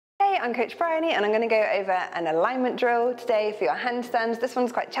Hey, I'm Coach Bryony and I'm going to go over an alignment drill today for your handstands. This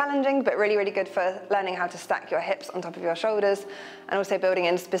one's quite challenging but really, really good for learning how to stack your hips on top of your shoulders and also building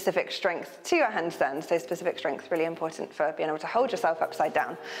in specific strength to your handstands. So specific strength is really important for being able to hold yourself upside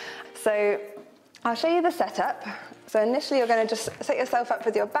down. So I'll show you the setup. So initially you're going to just set yourself up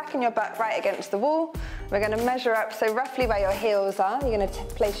with your back and your butt right against the wall. We're going to measure up, so roughly where your heels are, you're going to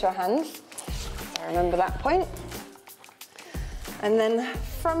place your hands. So remember that point. And then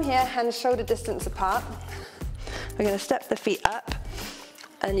from here, hands shoulder distance apart. We're going to step the feet up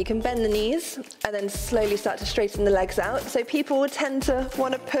and you can bend the knees and then slowly start to straighten the legs out. So people would tend to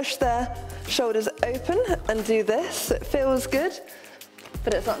want to push their shoulders open and do this. It feels good,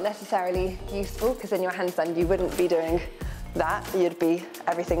 but it's not necessarily useful because in your handstand you wouldn't be doing that. You'd be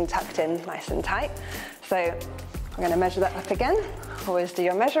everything tucked in nice and tight. So I'm going to measure that up again. Always do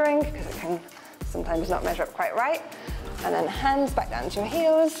your measuring because it can sometimes not measure up quite right. And then hands back down to your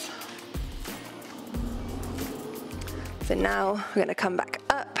heels. So now we're going to come back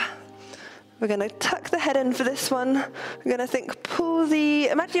up. We're going to tuck the head in for this one. We're going to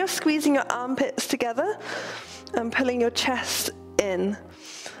imagine you're squeezing your armpits together and pulling your chest in.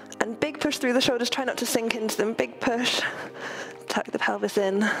 And big push through the shoulders, try not to sink into them. Big push, tuck the pelvis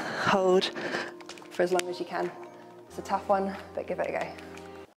in, hold for as long as you can. It's a tough one, but give it a go.